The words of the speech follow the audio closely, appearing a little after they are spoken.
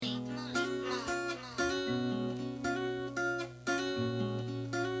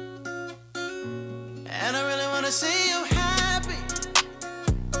wanna see you happy.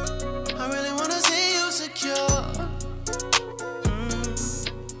 I really wanna see you secure.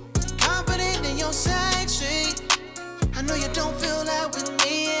 Confident in your sexy. I know you don't feel that with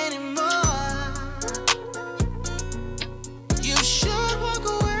me anymore. You should walk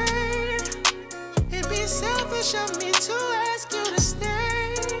away. It'd be selfish of me to ask you to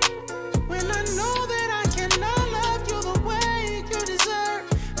stay when I know that I cannot love you the way you deserve.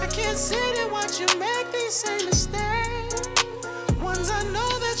 I can't sit and watch you make these same mistakes, ones I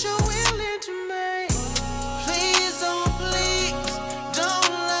know that you're willing to make. Please don't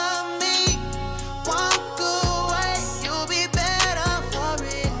love me. Walk away, you'll be better for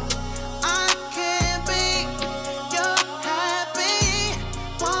it. I can't be your happy.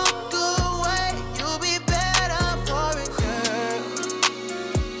 Walk away, you'll be better for it, girl.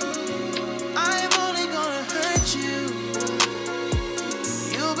 I'm only gonna hurt you.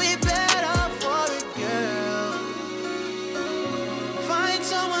 You'll be better for it, girl. Find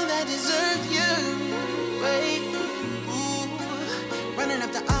someone that deserves you. Wait, ooh, running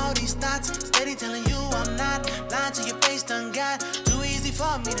after all these thoughts, steady telling you I'm not. Lying to your face, done got too easy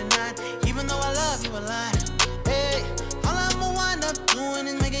for me tonight. Even though I love you a lot, hey, all I'ma wind up doing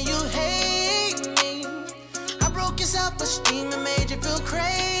is making you hate me. I broke your self-esteem and made you feel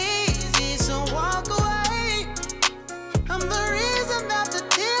crazy, so walk away. I'm the reason that the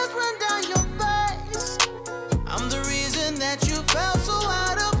tears run down your face. I'm the reason that you felt so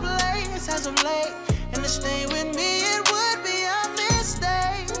out of place as of late. And to stay with me, it would be a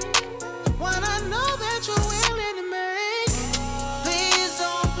mistake. When I know that you're willing to make. Please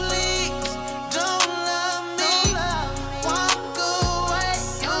don't love me. Walk away,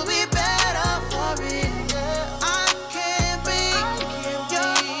 you'll be better for it. I can't be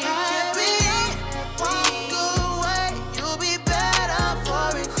your happy. Walk away, you'll be better for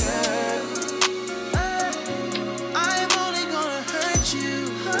it, girl. I'm only gonna hurt you.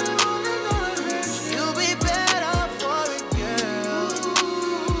 You'll be better for it, girl.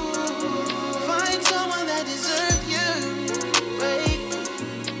 Find someone that deserves you. Wait,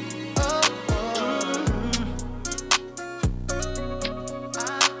 oh,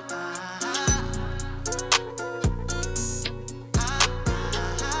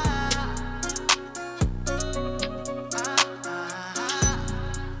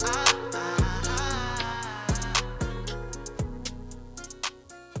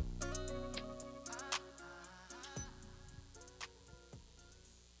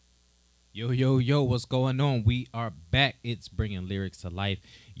 Yo, what's going on? We are back. It's bringing lyrics to life,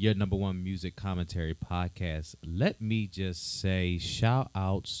 your number one music commentary podcast. Let me just say shout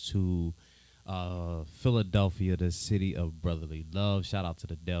outs to Philadelphia, the city of brotherly love. Shout out to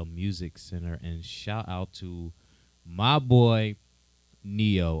the Dell Music Center, and shout out to my boy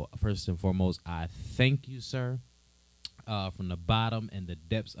Neo. First and foremost, I thank you, sir, from the bottom and the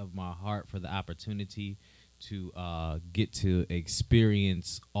depths of my heart for the opportunity to get to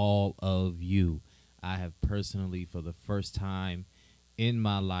experience all of you. I have personally, for the first time in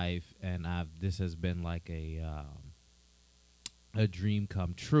my life, and this has been like a dream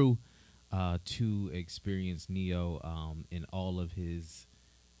come true to experience Neo in all of his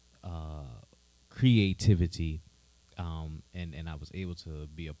creativity, and I was able to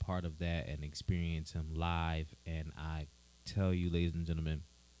be a part of that and experience him live. And I tell you, ladies and gentlemen,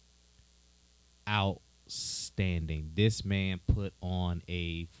 outstanding. This man put on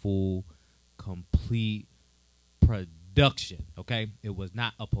a full, complete production. Okay, it was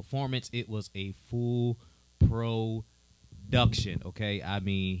not a performance; it was a full production. Okay, I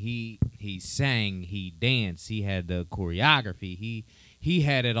mean, he sang, he danced, he had the choreography, he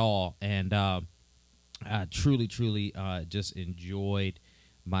had it all, and I truly just enjoyed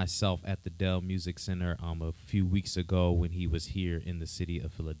myself at the Dell Music Center a few weeks ago when he was here in the city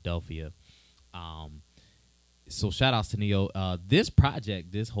of Philadelphia. So shout outs to Neo. This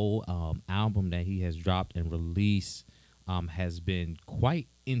project, this whole album that he has dropped and released has been quite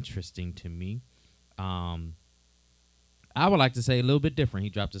interesting to me. I would like to say a little bit different. He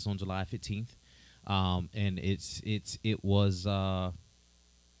dropped this on July 15th. And it was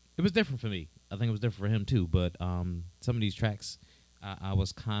different for me. I think it was different for him too, but some of these tracks I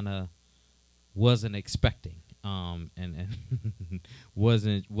was kind of wasn't expecting. And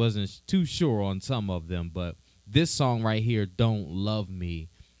wasn't too sure on some of them, but this song right here, Don't Love Me,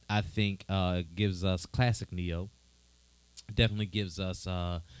 I think gives us classic Neo. Definitely gives us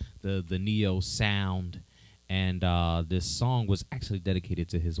the Neo sound. And this song was actually dedicated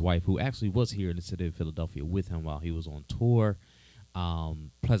to his wife, who actually was here in the city of Philadelphia with him while he was on tour.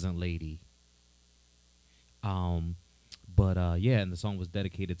 Pleasant lady. But yeah, and the song was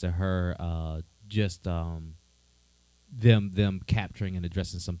dedicated to her. Just them capturing and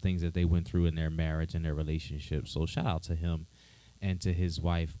addressing some things that they went through in their marriage and their relationship. So shout out to him and to his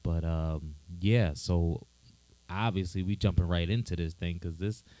wife. But yeah, so obviously we jumping right into this thing because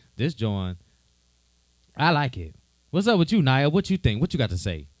this joint, I like it. What's up with you, Naya? What you think? What you got to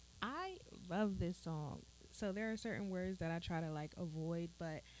say? I love this song. So there are certain words that I try to like avoid,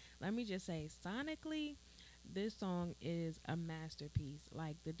 but let me just say sonically this song is a masterpiece.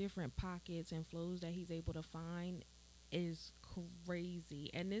 Like the different pockets and flows that he's able to find is crazy.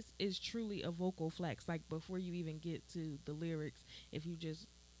 And this is truly a vocal flex. Like before you even get to the lyrics, if you just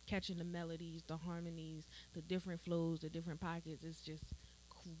catching the melodies, the harmonies, the different flows, the different pockets, it's just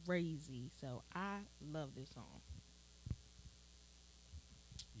crazy. So I love this song.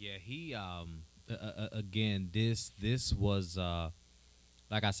 Yeah, he again this was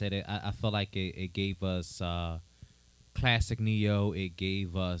like I said, I felt like it gave us classic Neo. It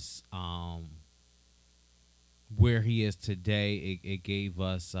gave us where he is today. It gave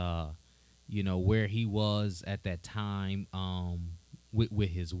us where he was at that time with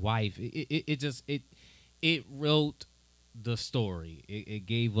his wife. It just it wrote the story. It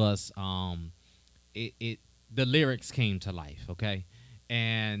gave us it the lyrics came to life. Okay,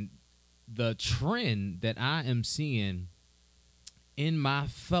 and the trend that I am seeing in my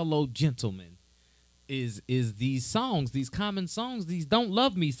fellow gentlemen is these songs, these common songs, these "Don't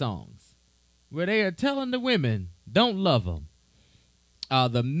Love Me" songs, where they are telling the women don't love them.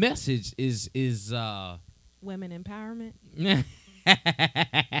 The message is Women empowerment.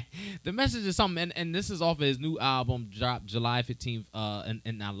 the message is something, and this is off of his new album, dropped July 15th.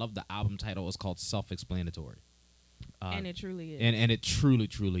 And I love the album title. It's called Self-Explanatory. And it truly is. And it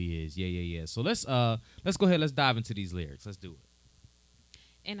truly is. Yeah. So let's go ahead. Let's dive into these lyrics. Let's do it.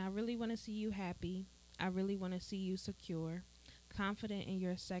 And I really want to see you happy. I really want to see you secure, confident in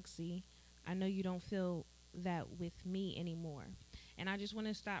your sexy. I know you don't feel that with me anymore. And I just want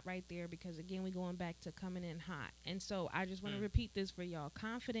to stop right there because, again, we're going back to coming in hot. And so I just want to repeat this for y'all.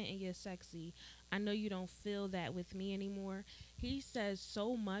 Confident in your sexy. I know you don't feel that with me anymore. He says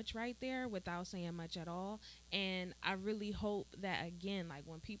so much right there without saying much at all. And I really hope that, again, like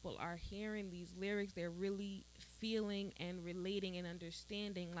when people are hearing these lyrics, they're really feeling and relating and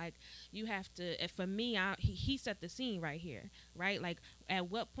understanding. Like you have to, for me, he set the scene right here, right? Like at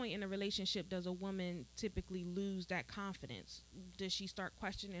what point in a relationship does a woman typically lose that confidence? Does she start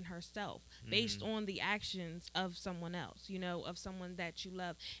questioning herself based on the actions of someone else, of someone that you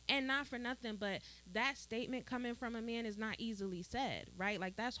love? And not for nothing, but that statement coming from a man is not easily said, right?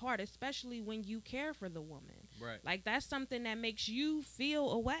 Like that's hard, especially when you care for the woman. Right. Like that's something that makes you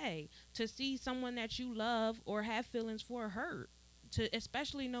feel a way to see someone that you love or have feelings for hurt, to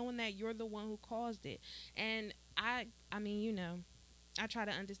especially knowing that you're the one who caused it. And I mean, I try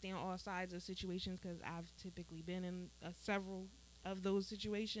to understand all sides of situations because I've typically been in several of those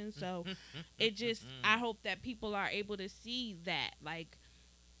situations. So I hope that people are able to see that, like,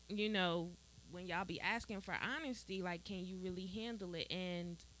 when y'all be asking for honesty, like, can you really handle it?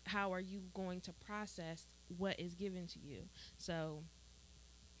 And how are you going to process what is given to you? So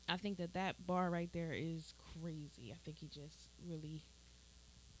I think that bar right there is crazy. I think he just really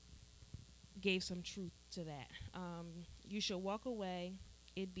gave some truth to that. You should walk away.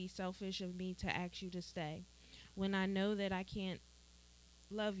 It'd be selfish of me to ask you to stay. When I know that I can't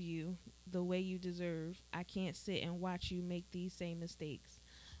love you the way you deserve, I can't sit and watch you make these same mistakes,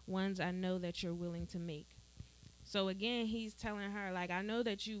 ones I know that you're willing to make. So again, he's telling her, like, I know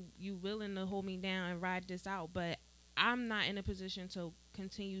that you willing to hold me down and ride this out, but I'm not in a position to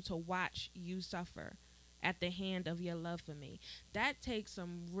continue to watch you suffer at the hand of your love for me. That takes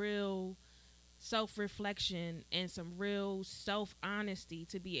some real self-reflection and some real self-honesty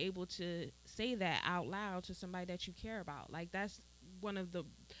to be able to say that out loud to somebody that you care about. Like that's one of the,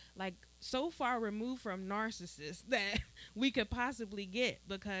 like, so far removed from narcissists that we could possibly get,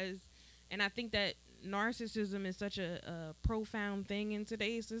 because, and I think that narcissism is such a profound thing in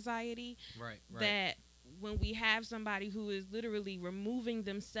today's society, Right. that when we have somebody who is literally removing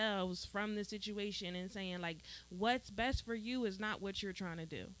themselves from the situation and saying, like, what's best for you is not what you're trying to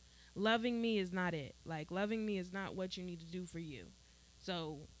do. Loving me is not it. Like, loving me is not what you need to do for you.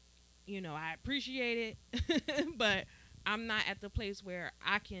 So, I appreciate it, but I'm not at the place where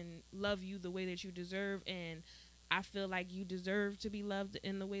I can love you the way that you deserve, and I feel like you deserve to be loved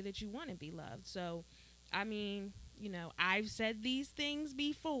in the way that you want to be loved. So, I mean, I've said these things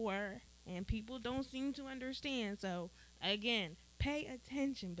before, and people don't seem to understand. So, again, pay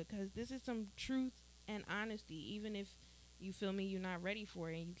attention, because this is some truth and honesty, even if you feel me, you're not ready for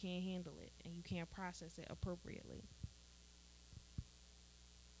it and you can't handle it and you can't process it appropriately.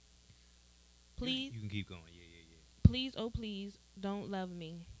 Please, You can keep going. Yeah. Please, oh please, don't love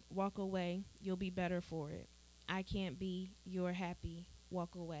me. Walk away. You'll be better for it. I can't be your happy.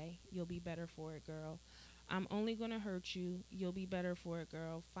 Walk away. You'll be better for it, girl. I'm only going to hurt you. You'll be better for it,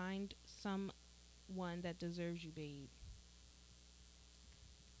 girl. Find someone that deserves you, babe.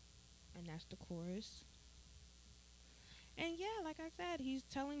 And that's the chorus. And yeah, like I said, he's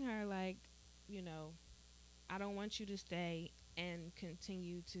telling her, like, you know, I don't want you to stay and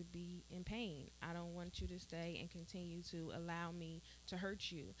continue to be in pain. I don't want you to stay and continue to allow me to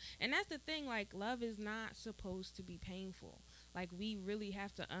hurt you. And that's the thing, like, love is not supposed to be painful. Like, we really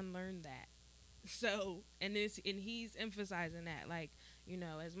have to unlearn that. So, and he's emphasizing that, like, you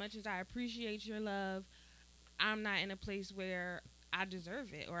know, as much as I appreciate your love, I'm not in a place where I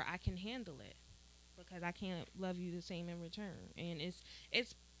deserve it or I can handle it, because I can't love you the same in return. And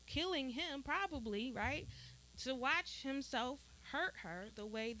it's killing him, probably, right, to watch himself hurt her the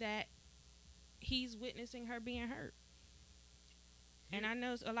way that he's witnessing her being hurt. And I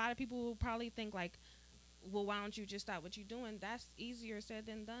know a lot of people will probably think, like, well, why don't you just stop what you're doing? That's easier said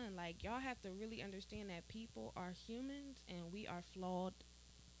than done. Like, y'all have to really understand that people are humans and we are flawed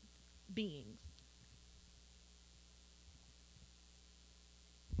beings.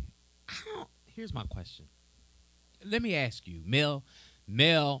 Here's my question. Let me ask you, male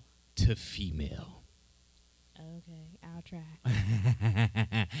to female. Okay, I'll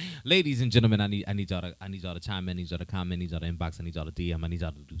try. Ladies and gentlemen, I need y'all to chime in, I need y'all to comment, I need y'all to inbox, I need y'all to DM, I need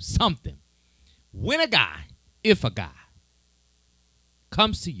y'all to do something. If a guy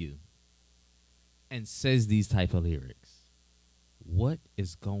comes to you and says these type of lyrics, what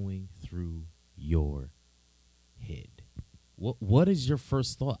is going through your head? What is your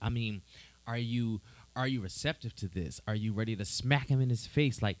first thought? I mean, are you receptive to this? Are you ready to smack him in his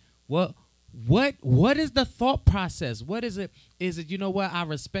face? Like, what is the thought process? What is it? Is it, you know what, I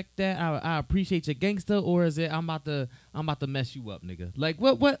respect that, I appreciate your gangster, or is it I'm about to mess you up, nigga? Like,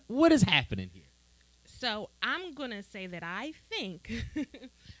 what is happening here? So I'm gonna say that I think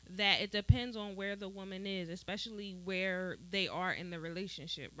that it depends on where the woman is, especially where they are in the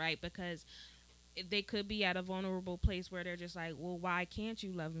relationship, right? Because they could be at a vulnerable place where they're just like, well, why can't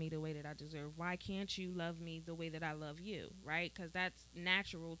you love me the way that I deserve? Why can't you love me the way that I love you, right? Because that's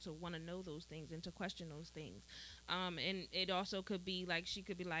natural to want to know those things and to question those things. And it also could be like, she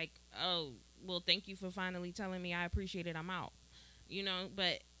could be like, oh, well, thank you for finally telling me. I appreciate it. I'm out, you know.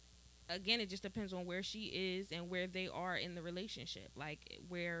 But again, it just depends on where she is and where they are in the relationship, like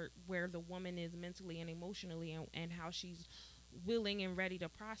where the woman is mentally and emotionally, and how she's willing and ready to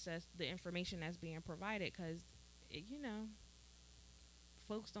process the information that's being provided. Because, you know,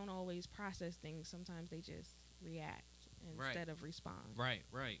 folks don't always process things. Sometimes they just react instead of respond. Right.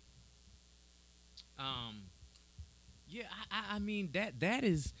 Yeah, I mean, that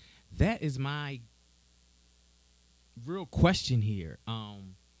is my real question here.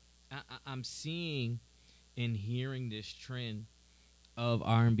 I'm seeing and hearing this trend of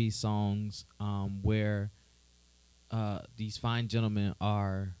R&B songs where these fine gentlemen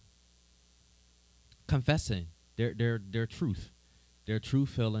are confessing their truth, their true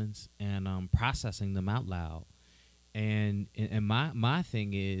feelings, and processing them out loud. And my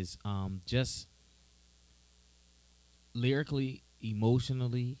thing is just lyrically,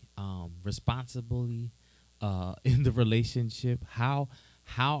 emotionally, responsibly in the relationship. How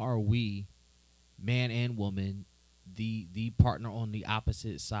are we, man and woman, the partner on the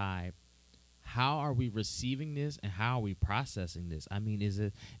opposite side? How are we receiving this, and how are we processing this? I mean, is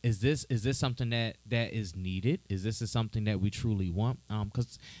this something that is needed? Is this something that we truly want?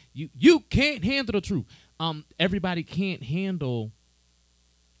 Because you can't handle the truth. Everybody can't handle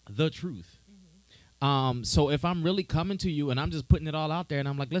the truth. Mm-hmm. So if I'm really coming to you and I'm just putting it all out there, and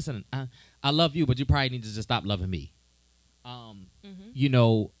I'm like, listen, I love you, but you probably need to just stop loving me. Mm-hmm. You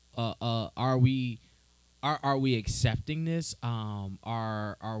know, are we accepting this?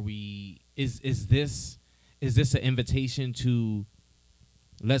 Are we? Is this an invitation to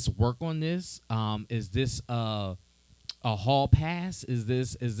let's work on this? Is this a hall pass? Is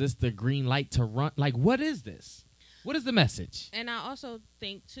this the green light to run? Like, what is this? What is the message? And I also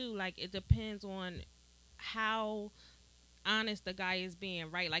think too, like, it depends on how honest the guy is being,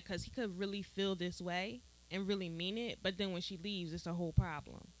 right? Like, because he could really feel this way and really mean it, but then when she leaves, it's a whole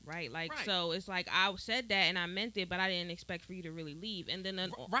problem, right? Like, right. So it's like, I said that and I meant it, but I didn't expect for you to really leave. And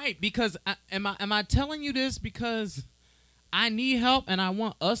then right, because am I telling you this because I need help and I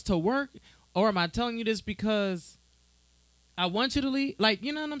want us to work, or am I telling you this because I want you to leave? Like,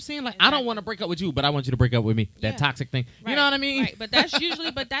 you know what I'm saying? Like, exactly. I don't want to break up with you, but I want you to break up with me. That toxic thing. Right. You know what I mean? Right. But that's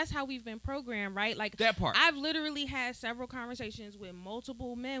usually, but that's how we've been programmed, right? Like, that part. I've literally had several conversations with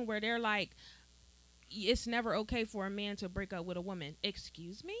multiple men where they're like, it's never okay for a man to break up with a woman.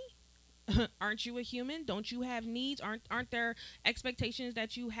 Excuse me? Aren't you a human? Don't you have needs? Aren't there expectations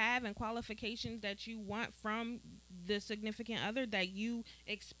that you have and qualifications that you want from the significant other that you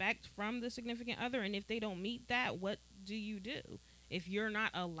expect from the significant other? And if they don't meet that, what do you do? If you're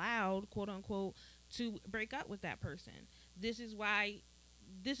not allowed, quote unquote, to break up with that person. This is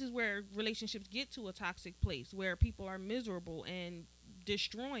where relationships get to a toxic place where people are miserable and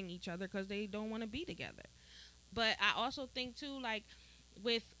destroying each other because they don't want to be together. But I also think too, like,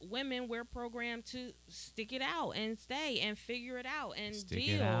 with women, we're programmed to stick it out and stay and figure it out and Stick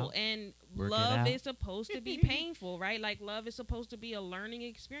it deal. out, And work it love out. is supposed to be painful, right? Like, love is supposed to be a learning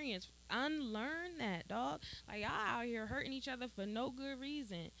experience. Unlearn that, dog. Like, y'all out here hurting each other for no good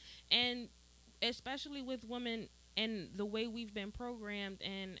reason. And especially with women and the way we've been programmed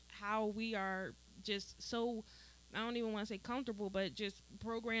and how we are just so, I don't even want to say comfortable, but just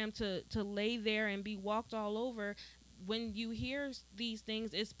programmed to lay there and be walked all over. When you hear these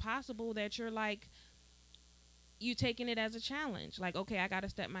things, it's possible that you're like, you taking it as a challenge. Like, okay, I got to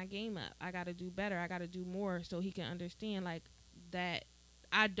step my game up. I got to do better. I got to do more so he can understand, like, that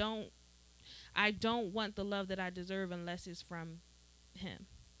I don't want the love that I deserve unless it's from him.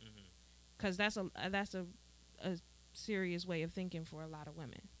 Because that's a serious way of thinking for a lot of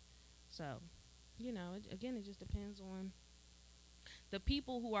women. So, again, it just depends on the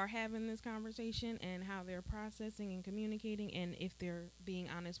people who are having this conversation and how they're processing and communicating, and if they're being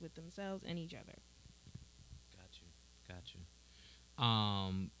honest with themselves and each other. Got you.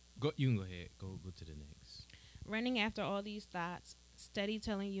 Go. You can go ahead. Go to the next. Running after all these thoughts, steady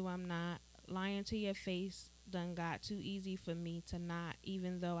telling you I'm not, lying to your face, done got too easy for me to not,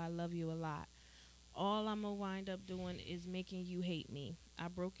 even though I love you a lot. All I'm gonna wind up doing is making you hate me. I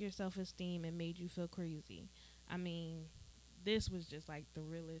broke your self-esteem and made you feel crazy. I mean, this was just like the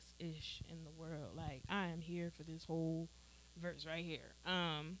realest ish in the world. Like, I am here for this whole verse right here.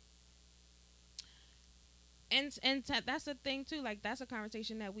 That's the thing too. Like, that's a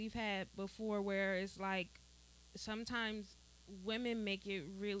conversation that we've had before, where it's like sometimes women make it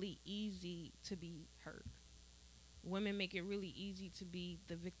really easy to be hurt. Women make it really easy to be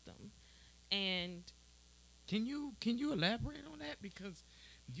the victim. And Can you elaborate on that, because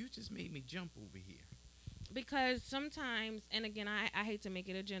you just made me jump over here. because sometimes, and again, I hate to make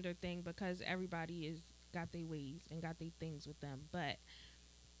it a gender thing because everybody is got their ways and got their things with them, but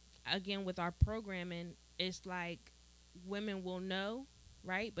again, with our programming, it's like women will know,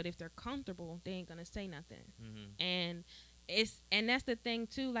 right? But if they're comfortable, they ain't gonna say nothing. And that's the thing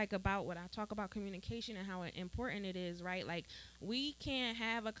too, like, about what I talk about communication and how important it is, right? Like, we can't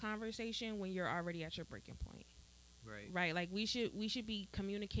have a conversation when you're already at your breaking point, right? Like, we should be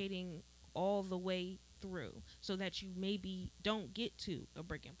communicating all the way through so that you maybe don't get to a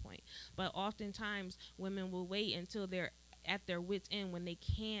breaking point. But oftentimes women will wait until they're at their wits end, when they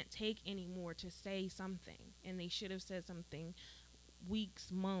can't take anymore, to say something, and they should have said something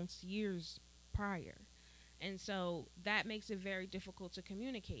weeks, months, years prior. And so that makes it very difficult to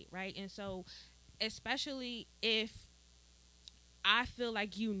communicate, right? And so, especially if I feel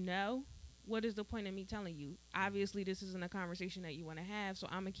like, what is the point of me telling you? Obviously, this isn't a conversation that you want to have, so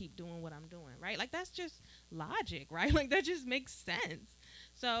I'm going to keep doing what I'm doing, right? Like, that's just logic, right? Like, that just makes sense.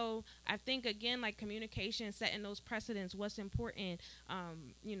 So I think, again, like, communication, setting those precedents, what's important,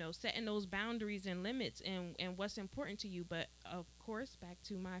 setting those boundaries and limits, and what's important to you. But, of course, back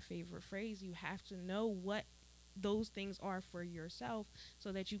to my favorite phrase, you have to know what those things are for yourself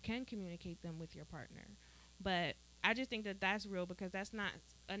so that you can communicate them with your partner. But I just think that that's real, because that's not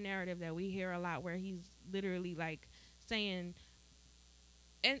a narrative that we hear a lot, where he's literally like saying,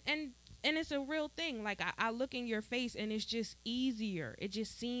 and it's a real thing. Like, I look in your face and it's just easier. It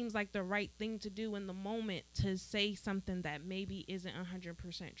just seems like the right thing to do in the moment, to say something that maybe isn't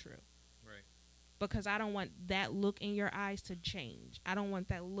 100% true. Right. Because I don't want that look in your eyes to change. I don't want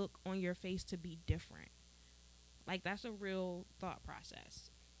that look on your face to be different. Like, that's a real thought process.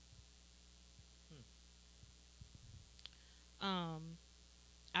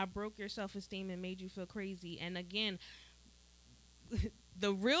 I broke your self-esteem and made you feel crazy. And again,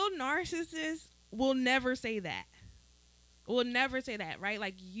 the real narcissist will never say that. Will never say that, right?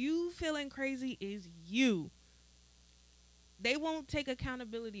 Like, you feeling crazy is you. They won't take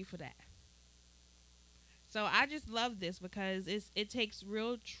accountability for that. So I just love this, because it takes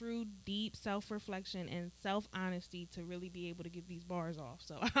real, true, deep self-reflection and self-honesty to really be able to get these bars off.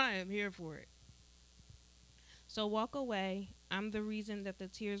 So I am here for it. So walk away. I'm the reason that the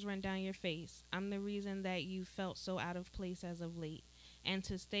tears run down your face. I'm the reason that you felt so out of place as of late. And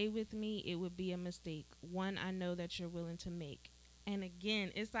to stay with me, it would be a mistake. One I know that you're willing to make. And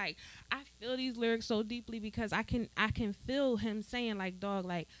again, it's like I feel these lyrics so deeply because I can feel him saying like, dog,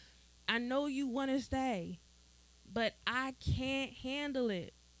 like, I know you want to stay, but I can't handle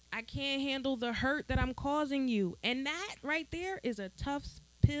it. I can't handle the hurt that I'm causing you. And that right there is a tough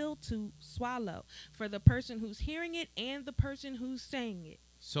pill to swallow for the person who's hearing it and the person who's saying it.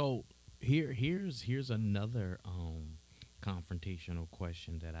 So here's another confrontational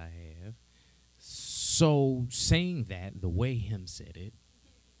question that I have. So saying that the way him said it,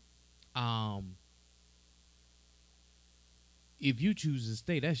 if you choose to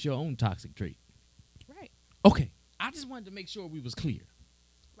stay, that's your own toxic trait. Right. Okay. I just wanted to make sure we was clear.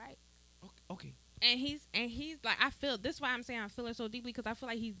 Right. Okay. And he's like, I feel this is why I'm saying I feel it so deeply, because I feel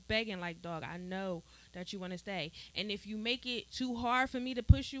like he's begging like, dog, I know that you want to stay, and if you make it too hard for me to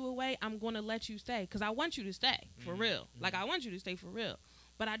push you away, I'm going to let you stay, because I want you to stay for real. Like, I want you to stay for real,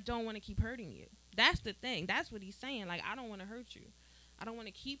 but I don't want to keep hurting you. That's the thing. That's what he's saying. Like, I don't want to hurt you. I don't want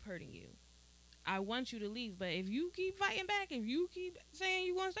to keep hurting you. I want you to leave, but if you keep fighting back, if you keep saying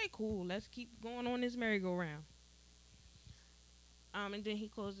you want to stay, cool, let's keep going on this merry-go-round. And then he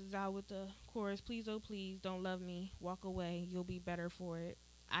closes out with the chorus, please, oh, please, don't love me. Walk away. You'll be better for it.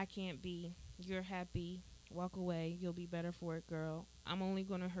 I can't be. You're happy. Walk away. You'll be better for it, girl. I'm only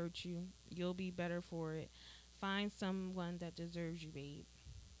going to hurt you. You'll be better for it. Find someone that deserves you, babe.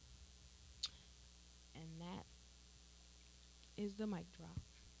 And that is the mic drop.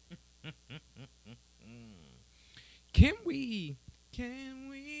 Can we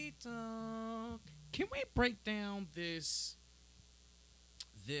talk? Can we break down this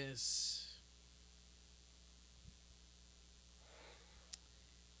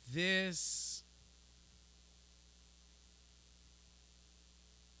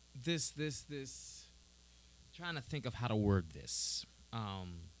trying to think of how to word this.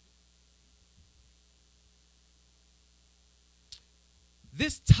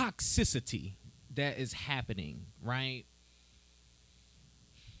 This toxicity that is happening, right?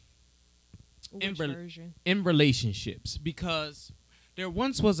 Which version? In relationships, because there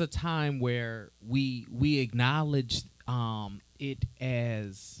once was a time where we acknowledged it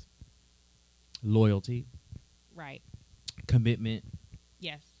as loyalty, right? Commitment,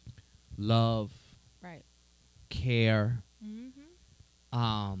 Yes, love, right? care, Mm-hmm.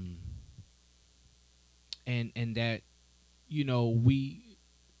 and that, you know, we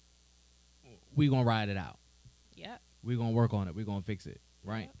gonna ride it out. Yep. We're gonna work on it. We're gonna fix it,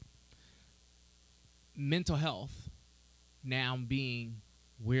 right? Yep. Mental health now being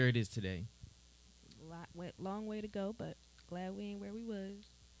where it is today. Long way to go, but glad we ain't where we was.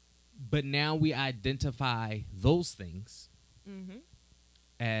 But now we identify those things Mm-hmm.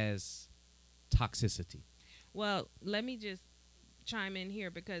 as toxicity. Well, let me just chime in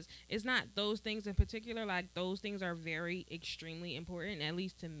here, because it's not those things in particular. Like, those things are very extremely important, at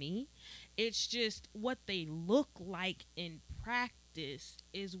least to me. It's just what they look like in practice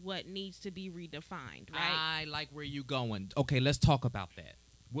is what needs to be redefined, right? I like where you going. Okay, let's talk about that.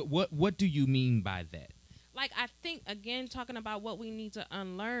 What do you mean by that? Like, I think, again, talking about what we need to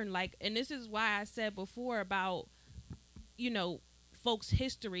unlearn, like, and this is why I said before about, you know, folks'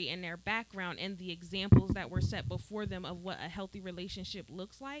 history and their background and the examples that were set before them of what a healthy relationship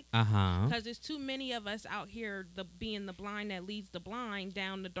looks like. Because there's too many of us out here being the blind that leads the blind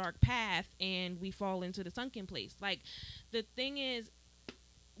down the dark path, and we fall into the sunken place. Like, the thing is,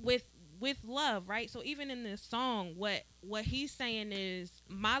 with love, right? So even in this song, what he's saying is,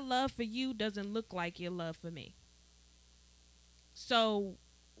 my love for you doesn't look like your love for me. So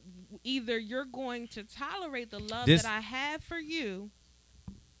either you're going to tolerate the love that I have for you,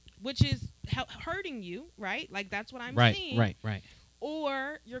 which is hurting you, right? Like, that's what I'm seeing. Right.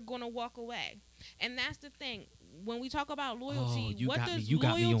 Or you're going to walk away. And that's the thing. When we talk about loyalty, what does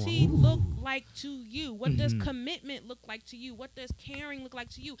loyalty look like to you? What does commitment look like to you? What does caring look like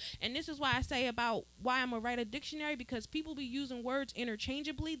to you? And this is why I say about why I'm going to write a dictionary, because people be using words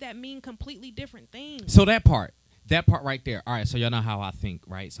interchangeably that mean completely different things. So that part right there. All right, so y'all know how I think,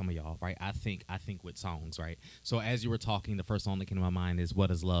 right? Some of y'all, right? I think with songs, right? So as you were talking, the first song that came to my mind is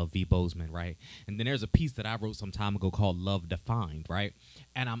What Is Love, V. Bozeman, right? And then there's a piece that I wrote some time ago called Love Defined, right?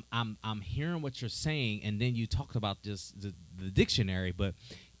 And I'm hearing what you're saying, and then you talked about just the dictionary, but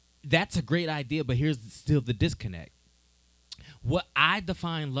that's a great idea, but here's still the disconnect. What I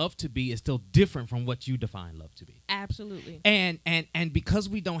define love to be is still different from what you define love to be. Absolutely. And because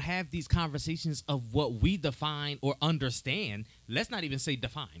we don't have these conversations of what we define or understand, let's not even say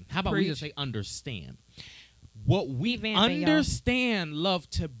define. How about we just say understand? What we understand love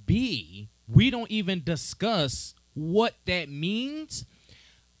to be, we don't even discuss what that means.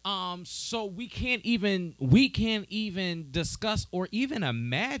 So we can't even discuss or even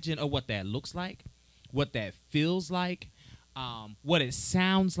imagine of what that looks like, what that feels like, what it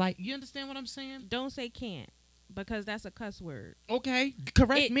sounds like. You understand what I'm saying? Don't say can't, because that's a cuss word. Okay,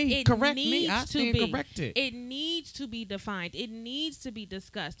 correct me. Correct me. I needs to stand be. corrected. It needs to be defined. It needs to be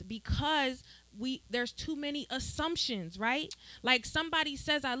discussed, because there's too many assumptions, right? Like, somebody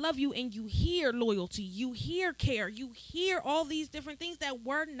says I love you and you hear loyalty, you hear care, you hear all these different things that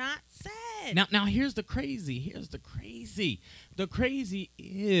were not said. Now here's the crazy. The crazy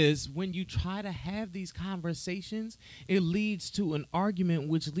is when you try to have these conversations, it leads to an argument,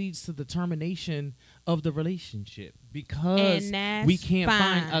 which leads to the termination of the relationship, because we can't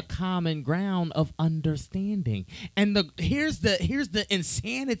find a common ground of understanding. And here's the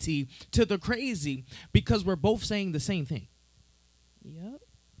insanity to the crazy, because we're both saying the same thing. Yep.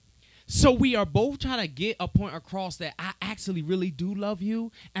 So we are both trying to get a point across that I actually really do love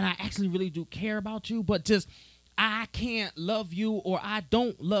you and I actually really do care about you, but just I can't love you, or I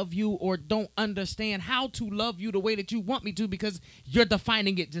don't love you, or don't understand how to love you the way that you want me to, because you're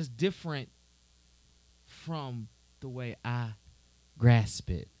defining it just different from the way I grasp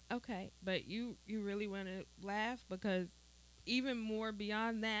it. Okay, but you really want to laugh, because even more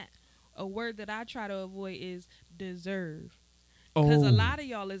beyond that, a word that I try to avoid is deserve. Because a lot of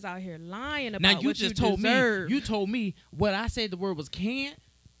y'all is out here lying about what you deserve. You told me what I said the word was can't,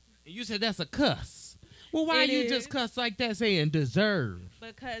 and you said that's a cuss. Well, why you just cuss like that saying deserve?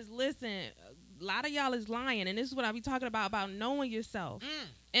 Because, listen, a lot of y'all is lying, and this is what I be talking about knowing yourself.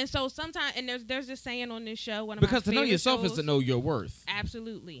 And so sometimes, and there's this saying on this show, because to know yourself is to know your worth.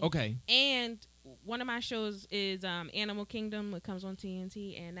 Absolutely. Okay. And one of my shows is Animal Kingdom. It comes on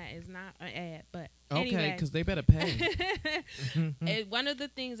TNT, and that is not an ad, but anyway. Okay, because they better pay. And one of the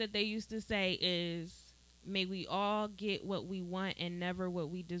things that they used to say is, may we all get what we want and never what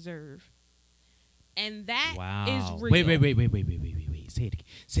we deserve. And that is real. Wait. Say it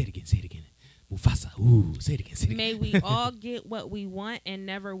again. Mufasa. Ooh, say it again. May we all get what we want and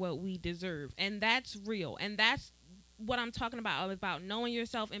never what we deserve. And that's real. And that's what I'm talking about knowing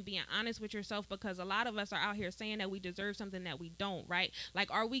yourself and being honest with yourself, because a lot of us are out here saying that we deserve something that we don't, right? Like,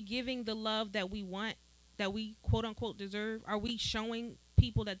 are we giving the love that we want, that we quote unquote deserve? Are we showing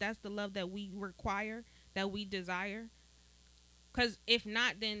people that that's the love that we require, that we desire? Because if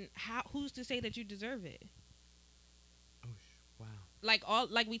not, then who's to say that you deserve it? Oh, wow.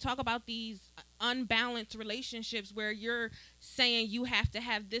 Like we talk about these unbalanced relationships where you're saying you have to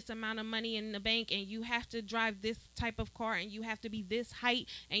have this amount of money in the bank, and you have to drive this type of car, and you have to be this height,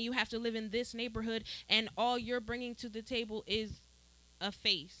 and you have to live in this neighborhood, and all you're bringing to the table is a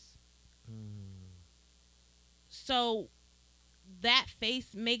face. So that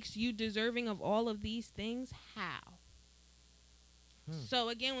face makes you deserving of all of these things? How? So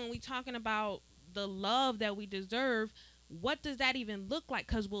again, when we're talking about the love that we deserve, what does that even look like?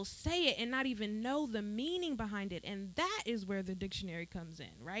 Because we'll say it and not even know the meaning behind it. And that is where the dictionary comes in,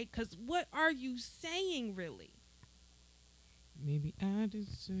 right? Because what are you saying, really? Maybe I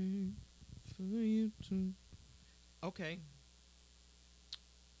deserve for you to. Okay.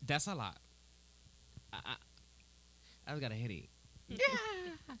 That's a lot. I've got a headache. Yeah.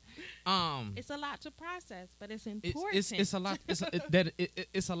 It's a lot to process, but it's important. It's a lot.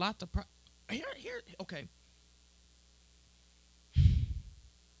 It's a lot to here. Okay.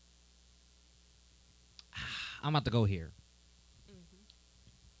 I'm about to go here.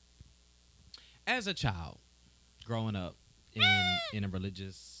 As a child, growing up in a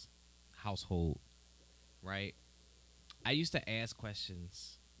religious household, right? I used to ask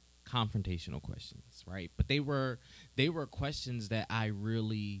questions, confrontational questions, right? But they were questions that I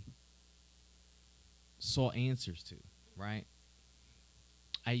really saw answers to, right?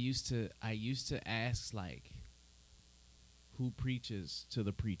 I used to ask, like, who preaches to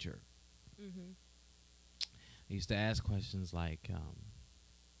the preacher? Mm-hmm. I used to ask questions like,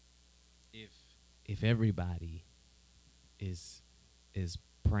 if everybody is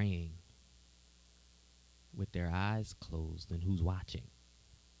praying with their eyes closed, then who's watching?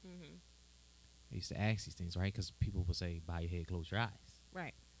 Mm-hmm. I used to ask these things, right? Because people would say, bow your head, close your eyes.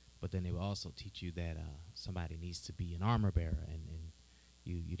 Right. But then they would also teach you that somebody needs to be an armor bearer, and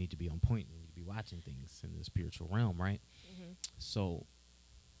you need to be on point, and you need to be watching things in the spiritual realm, right? Mm-hmm. So,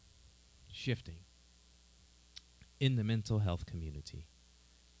 shifting. In the mental health community,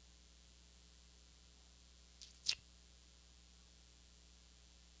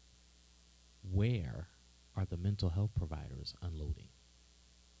 where are the mental health providers unloading?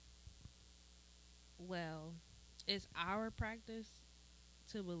 Well, it's our practice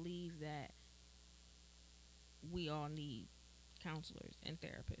to believe that we all need counselors and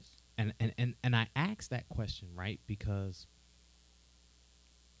therapists. And I asked that question, right, because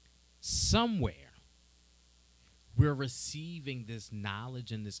somewhere we're receiving this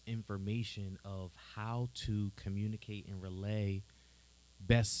knowledge and this information of how to communicate and relay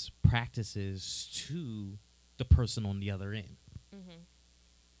best practices to the person on the other end. Mm-hmm.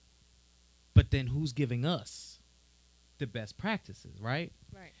 But then who's giving us the best practices, right?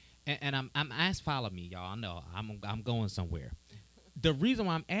 Right. And I'm asked, follow me, y'all. I know I'm going somewhere. The reason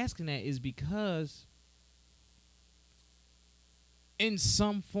why I'm asking that is because in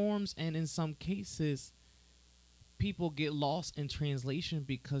some forms and in some cases, people get lost in translation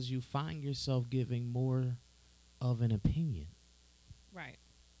because you find yourself giving more of an opinion. Right.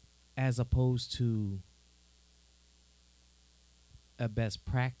 As opposed to a best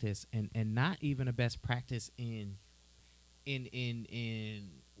practice, and not even a best practice in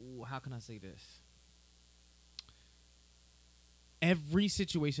how can I say this? Every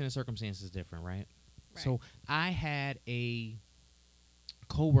situation and circumstance is different, right? So I had a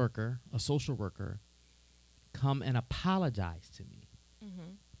coworker, a social worker, come and apologize to me.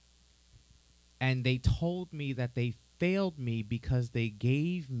 Mm-hmm. And they told me that they failed me because they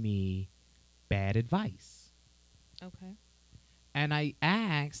gave me bad advice. Okay. And I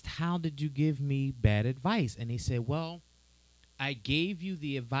asked, how did you give me bad advice? And they said, well, I gave you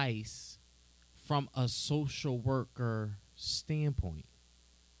the advice from a social worker standpoint.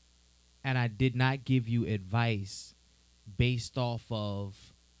 And I did not give you advice based off of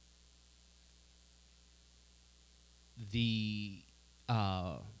the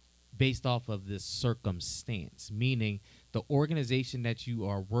this circumstance, meaning the organization that you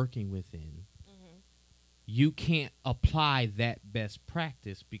are working within. You can't apply that best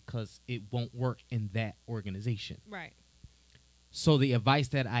practice because it won't work in that organization. Right. So the advice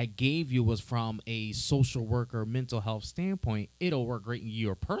that I gave you was from a social worker mental health standpoint. It'll work great in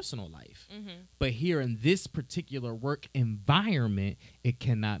your personal life. Mm-hmm. But here in this particular work environment, it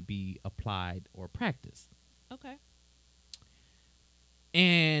cannot be applied or practiced. Okay.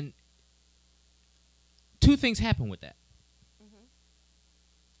 And two things happen with that.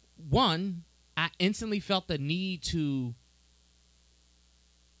 Mm-hmm. One, I instantly felt the need to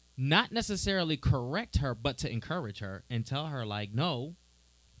not necessarily correct her, but to encourage her and tell her, like, no,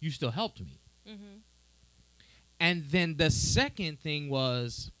 you still helped me. Mm-hmm. And then the second thing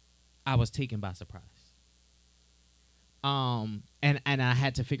was I was taken by surprise. And I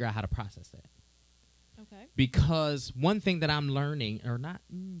had to figure out how to process that. Okay. Because one thing that I'm learning,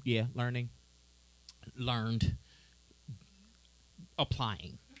 learned,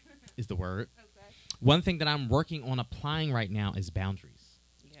 applying is the word. Okay. One thing that I'm working on applying right now is boundaries.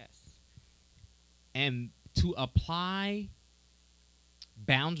 Yes. And to apply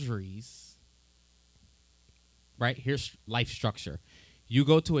boundaries, right, here's life structure. You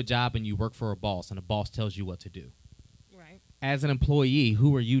go to a job and you work for a boss, and the boss tells you what to do. Right. As an employee,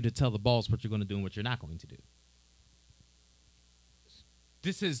 who are you to tell the boss what you're going to do and what you're not going to do?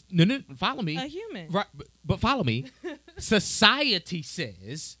 This is, no, follow me. A human. Right, but follow me. Society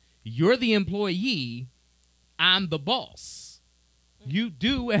says, you're the employee, I'm the boss. You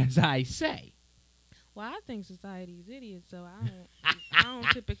do as I say. Well, I think society is idiots, so I don't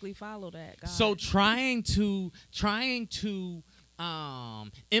typically follow that. God. So trying to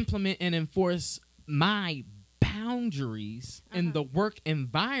implement and enforce my boundaries in the work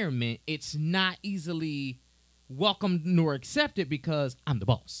environment, it's not easily welcomed nor accepted because I'm the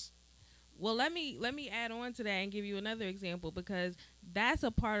boss. Well, let me add on to that and give you another example, because that's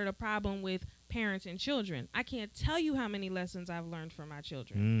a part of the problem with parents and children. I can't tell you how many lessons I've learned from my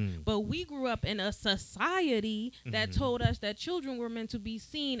children. But we grew up in a society that told us that children were meant to be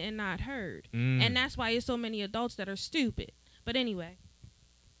seen and not heard. And that's why there's so many adults that are stupid. But anyway.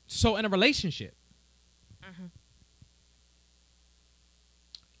 So in a relationship,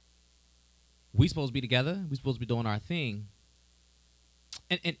 we supposed to be together. We supposed to be doing our thing.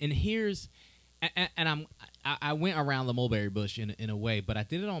 And here's, and I went around the mulberry bush in a way, but I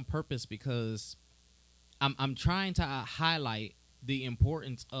did it on purpose because I'm trying to highlight the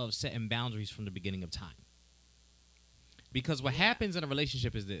importance of setting boundaries from the beginning of time. Because what happens in a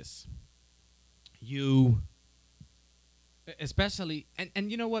relationship is this: you, especially,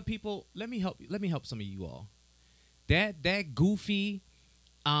 and you know what, people, let me help some of you all. That goofy,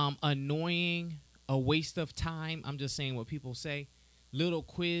 annoying, a waste of time. I'm just saying what people say. Little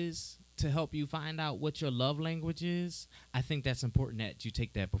quiz to help you find out what your love language is. I think that's important that you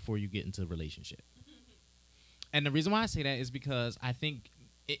take that before you get into a relationship. And the reason why I say that is because I think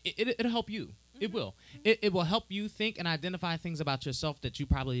it'll help you. It will. It will help you think and identify things about yourself that you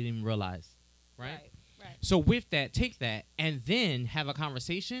probably didn't even realize. Right? Right. So with that, take that and then have a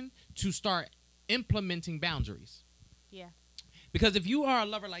conversation to start implementing boundaries. Yeah. Because if you are a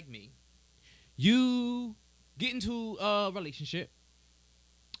lover like me, you get into a relationship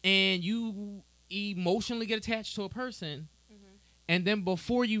and you emotionally get attached to a person, and then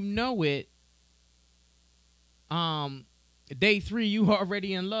before you know it, day 3 you are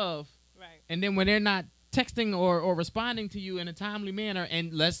already in love. Right. And then when they're not texting or responding to you in a timely manner,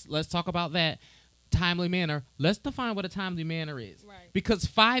 and let's talk about that timely manner. Let's define what a timely manner is. Right. Because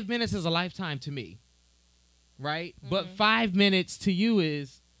 5 minutes is a lifetime to me. Right? But 5 minutes to you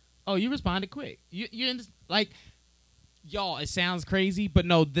is, oh, you responded quick. You like, y'all, it sounds crazy, but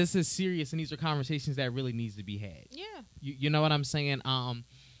no, this is serious, and these are conversations that really needs to be had. Yeah. You know what I'm saying?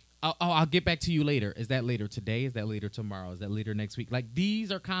 I'll get back to you later. Is that later today? Is that later tomorrow? Is that later next week? Like,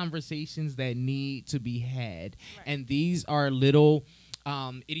 these are conversations that need to be had. Right. And these are little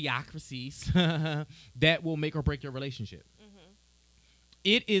idiocracies that will make or break your relationship.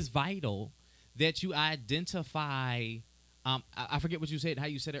 It is vital that you identify, I forget what you said, how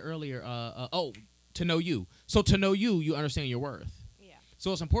you said it earlier. To know you. So to know you, you understand your worth. Yeah.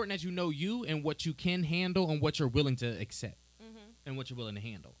 So it's important that you know you and what you can handle and what you're willing to accept and what you're willing to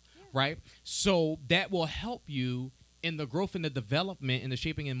handle. Right? So that will help you in the growth and the development and the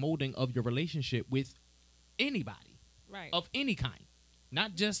shaping and molding of your relationship with anybody. Right. Of any kind.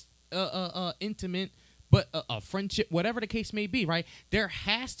 Not just intimate, but a friendship, whatever the case may be, right? There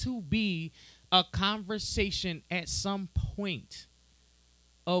has to be a conversation at some point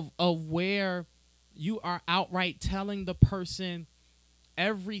of where you are outright telling the person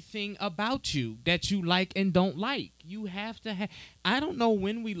everything about you that you like and don't like. You have to have. I don't know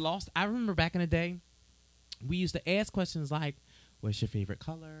when we lost. I remember back in the day, we used to ask questions like, what's your favorite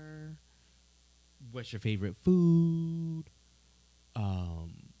color? What's your favorite food?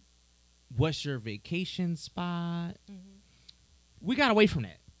 What's your vacation spot? We got away from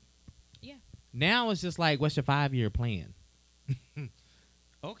that. Yeah. Now it's just like, what's your 5-year plan?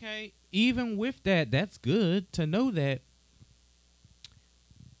 Okay. Even with that, that's good to know that.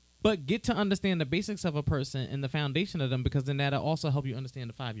 But get to understand the basics of a person and the foundation of them, because then that'll also help you understand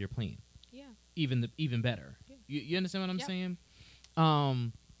the 5-year plan. Yeah. Even better. Yeah. You understand what I'm Yep. saying?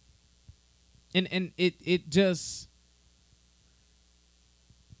 And it just,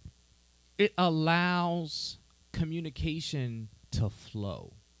 it allows communication to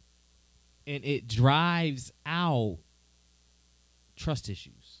flow. And it drives out trust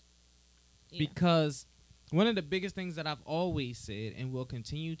issues. Yeah. Because one of the biggest things that I've always said and will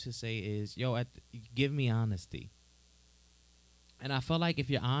continue to say is, give me honesty. And I feel like if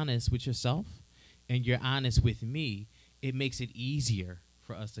you're honest with yourself and you're honest with me, it makes it easier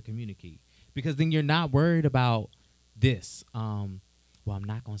for us to communicate. Because then you're not worried about this. I'm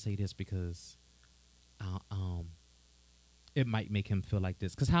not going to say this because it might make him feel like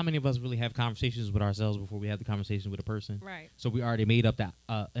this. Because how many of us really have conversations with ourselves before we have the conversation with a person? Right. So we already made up that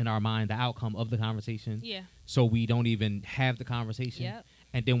in our mind the outcome of the conversation. Yeah. So we don't even have the conversation. Yep.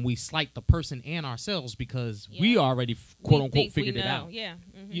 And then we slight the person and ourselves because we already quote unquote figured it out. Yeah.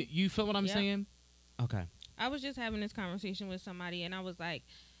 You feel what I'm saying? Okay. I was just having this conversation with somebody, and I was like,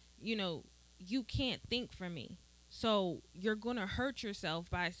 you can't think for me. So you're going to hurt yourself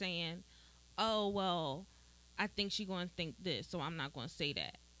by saying, oh, well, I think she's going to think this, so I'm not going to say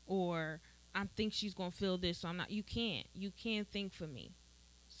that. Or I think she's going to feel this, so I'm not. You can't think for me.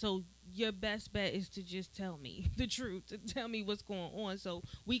 So your best bet is to just tell me the truth, to tell me what's going on, so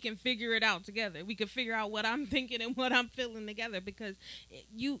we can figure it out together. We can figure out what I'm thinking and what I'm feeling together, because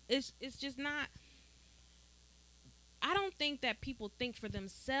it's just not. I don't think that people think for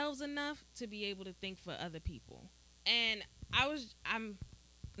themselves enough to be able to think for other people. And I'm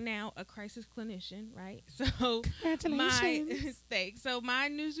now a crisis clinician, right? So Congratulations. thanks. So my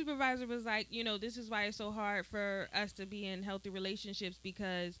new supervisor was like, this is why it's so hard for us to be in healthy relationships,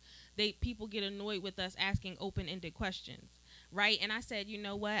 because people get annoyed with us asking open-ended questions, right? And I said, you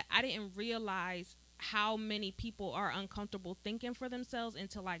know what? I didn't realize how many people are uncomfortable thinking for themselves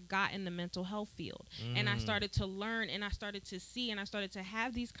until I got in the mental health field. And I started to learn, and I started to see, and I started to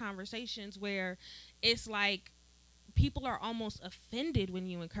have these conversations where it's like people are almost offended when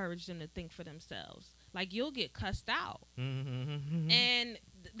you encourage them to think for themselves. Like, you'll get cussed out. And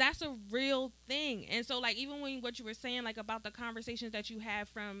that's a real thing. And so, like, even when what you were saying, like, about the conversations that you had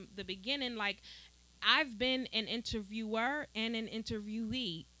from the beginning, like, I've been an interviewer and an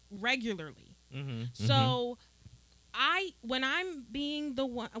interviewee regularly. So when I'm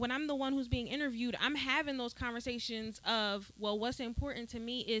the one who's being interviewed, I'm having those conversations of, well, what's important to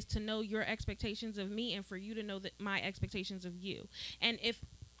me is to know your expectations of me and for you to know that my expectations of you. And if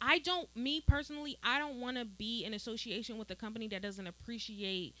me personally, I don't want to be in association with a company that doesn't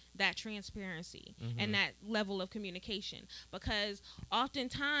appreciate that transparency and that level of communication. Because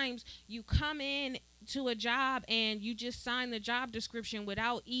oftentimes you come in to a job and you just sign the job description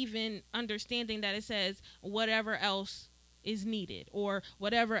without even understanding that it says whatever else is needed or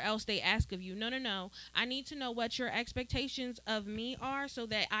whatever else they ask of you. No. I need to know what your expectations of me are so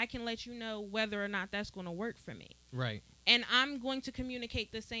that I can let you know whether or not that's going to work for me. Right. And I'm going to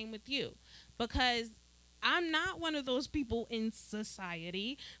communicate the same with you, because I'm not one of those people in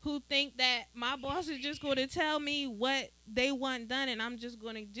society who think that my boss is just going to tell me what they want done and I'm just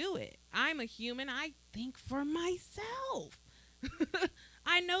going to do it. I'm a human. I think for myself.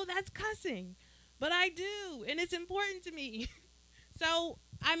 I know that's cussing, but I do, and it's important to me. So,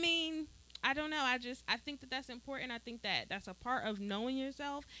 I mean, I don't know. I think that that's important. I think that that's a part of knowing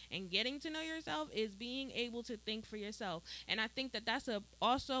yourself and getting to know yourself is being able to think for yourself. And I think that that's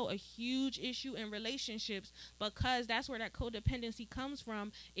also a huge issue in relationships, because that's where that codependency comes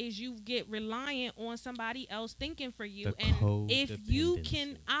from, is you get reliant on somebody else thinking for you. And if you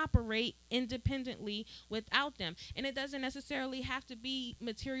can operate independently without them, and it doesn't necessarily have to be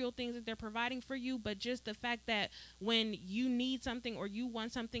material things that they're providing for you, but just the fact that when you need something or you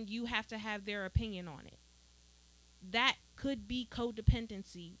want something, you have to have their opinion on it. That could be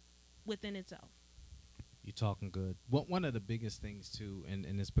codependency within itself. You're talking good. One of the biggest things too, and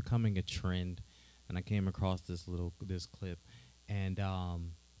it's becoming a trend, and I came across this clip, and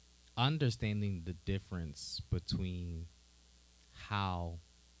understanding the difference between how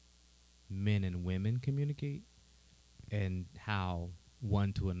men and women communicate and how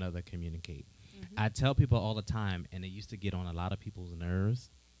one to another communicate. I tell people all the time, and it used to get on a lot of people's nerves.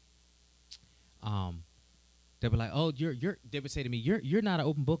 They were like, "Oh, they would say to me, you're not an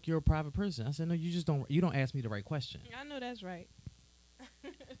open book. You're a private person." I said, "No, you don't ask me the right question." I know that's right.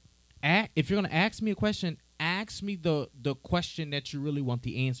 If you're gonna ask me a question, ask me the question that you really want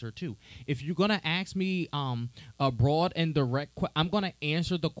the answer to. If you're gonna ask me a broad and direct, I'm gonna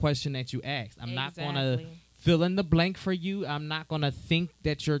answer the question that you asked. I'm not gonna fill in the blank for you. I'm not gonna think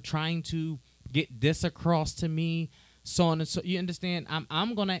that you're trying to get this across to me. So on and so, you understand?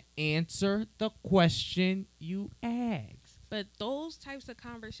 I'm gonna answer the question you asked. But those types of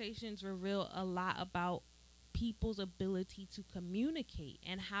conversations reveal a lot about people's ability to communicate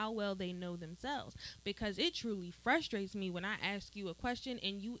and how well they know themselves, because it truly frustrates me when I ask you a question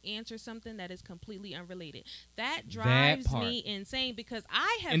and you answer something that is completely unrelated. That drives me insane, because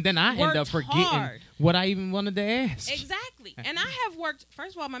I have and then I end up forgetting what I even wanted to ask. Exactly. And I have worked,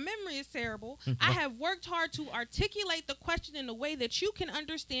 first of all, my memory is terrible. I have worked hard to articulate the question in a way that you can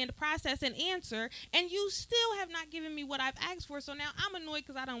understand, process, and answer, and you still have not given me what I've asked for. So now I'm annoyed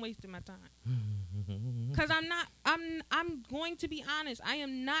because I done wasted my time. Because I'm going to be honest, I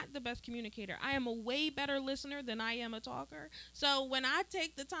am not the best communicator. I am a way better listener than I am a talker. So when I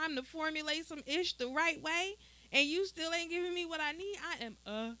take the time to formulate some ish the right way and you still ain't giving me what I need, I am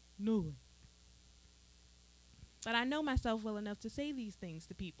annoyed. But I know myself well enough to say these things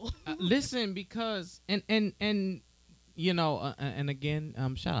to people. Listen, because and you know, and again,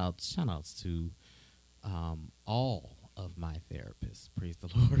 shout outs to all of my therapists. Praise the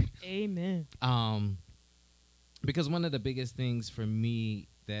Lord. Amen. Because one of the biggest things for me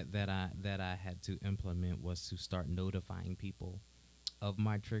that I had to implement was to start notifying people of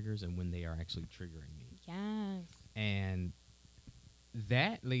my triggers and when they are actually triggering me. Yes. And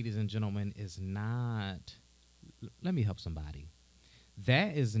that, ladies and gentlemen, is not. Let me help somebody.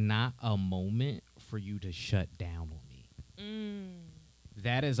 That is not a moment for you to shut down on me.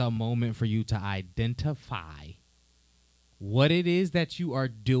 That is a moment for you to identify what it is that you are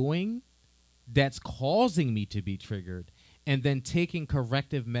doing that's causing me to be triggered, and then taking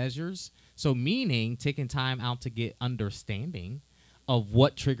corrective measures. So meaning taking time out to get understanding of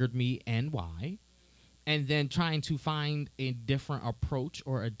what triggered me and why, and then trying to find a different approach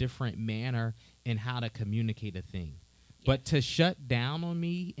or a different manner in how to communicate a thing. Yes. But to shut down on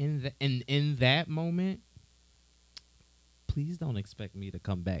me in that moment, please don't expect me to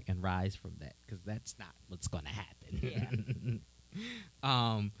come back and rise from that, because that's not what's going to happen.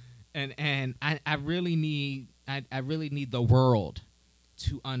 Yeah. And I really need the world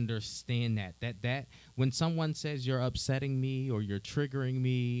to understand that when someone says you're upsetting me or you're triggering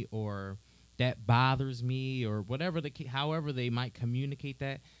me or that bothers me or whatever however they might communicate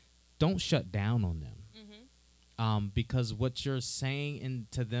that, don't shut down on them. Because what you're saying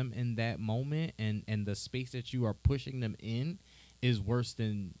to them in that moment and the space that you are pushing them in is worse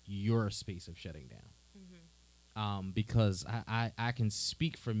than your space of shutting down. Because I can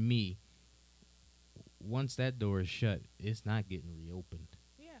speak for me. Once that door is shut, it's not getting reopened.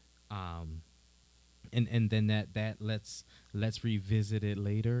 Yeah. Um, and then that let's revisit it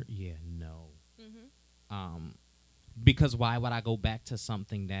later. Yeah, no. Um, because why would I go back to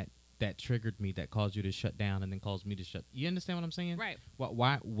something that triggered me, that caused you to shut down, and then caused me to shut? You understand what I'm saying? Right.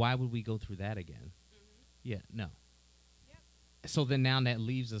 Why would we go through that again? Yeah, no. So then now that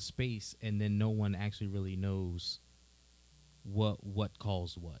leaves a space, and then no one actually really knows what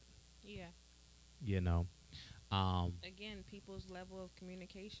caused what. Yeah. You know. Again, people's level of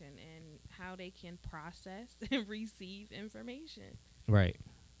communication and how they can process and receive information. Right.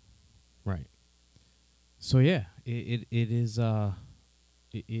 Right. So yeah, it is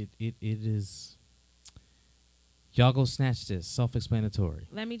it is. Y'all go snatch this. Self-explanatory.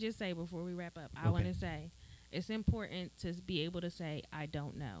 Let me just say before we wrap up, I Okay. want to say it's important to be able to say I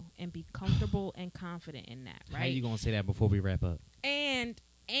don't know and be comfortable and confident in that, right? How you gonna say that before we wrap up?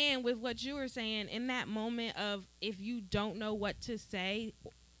 And with what you were saying, in that moment of if you don't know what to say,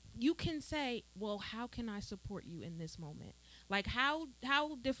 you can say, well, how can I support you in this moment? Like how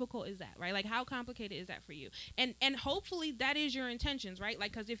difficult is that, right? Like how complicated is that for you? And hopefully that is your intentions, right?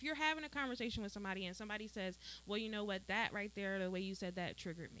 Like, because if you're having a conversation with somebody and somebody says, well, you know what, that right there, the way you said that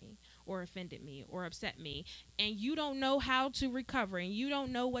triggered me or offended me or upset me, and you don't know how to recover and you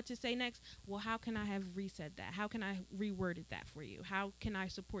don't know what to say next, well, how can I have resaid that? How can I reworded that for you? How can I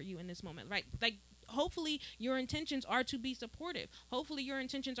support you in this moment? Right? Like, hopefully your intentions are to be supportive. Hopefully your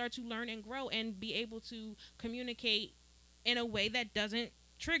intentions are to learn and grow and be able to communicate in a way that doesn't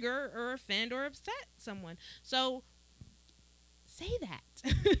trigger or offend or upset someone. So say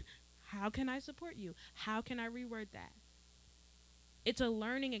that. How can I support you? How can I reword that? It's a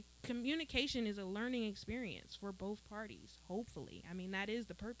learning, communication is a learning experience for both parties, hopefully. I mean, that is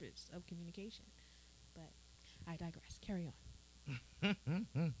the purpose of communication. But I digress. Carry on.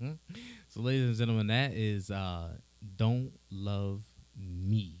 So, ladies and gentlemen, that is Don't Love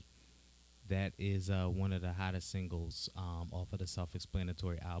Me. That is one of the hottest singles off of the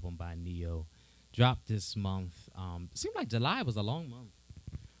Self-Explanatory album by Neo. Dropped this month. Seemed like July was a long month.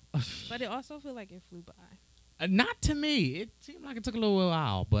 But it also feel like it flew by. Not to me. It seemed like it took a little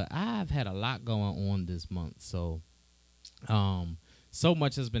while, but I've had a lot going on this month. So, so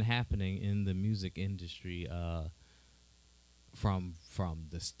much has been happening in the music industry. From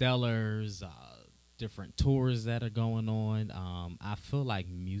the Stellars, different tours that are going on. I feel like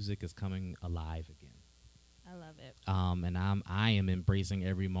music is coming alive again. I love it. And I am embracing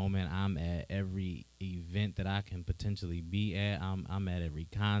every moment. I'm at every event that I can potentially be at. I'm at every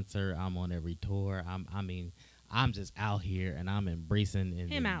concert. I'm on every tour. I'm just out here and I'm embracing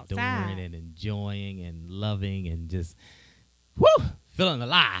and outside. doing and enjoying and loving and just woo, feeling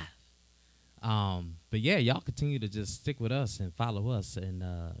alive. But yeah, y'all continue to just stick with us and follow us, and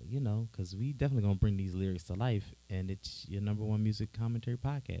because we definitely gonna bring these lyrics to life, and it's your number one music commentary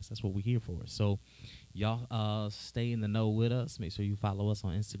podcast. That's what we're here for. So y'all stay in the know with us. Make sure you follow us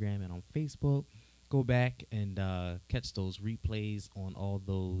on Instagram and on Facebook. Go back and catch those replays on all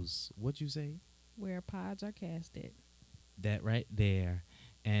those, what you say? Where pods are casted. That right there.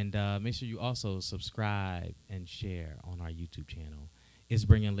 And make sure you also subscribe and share on our YouTube channel. It's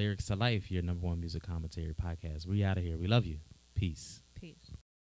Bringing Lyrics to Life, your number one music commentary podcast. We out of here. We love you. Peace. Peace.